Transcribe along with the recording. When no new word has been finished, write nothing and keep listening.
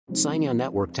Cainiao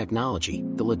Network Technology,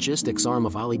 the logistics arm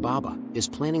of Alibaba, is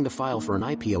planning to file for an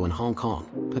IPO in Hong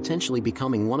Kong, potentially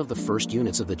becoming one of the first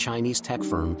units of the Chinese tech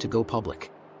firm to go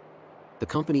public. The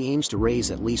company aims to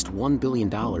raise at least $1 billion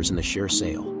in the share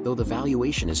sale, though the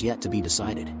valuation is yet to be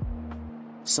decided.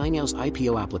 Cainiao's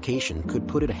IPO application could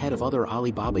put it ahead of other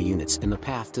Alibaba units in the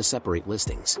path to separate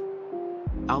listings.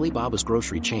 Alibaba's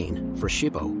grocery chain,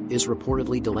 Freshippo, is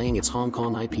reportedly delaying its Hong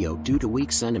Kong IPO due to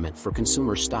weak sentiment for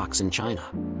consumer stocks in China.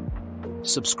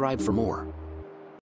 Subscribe for more.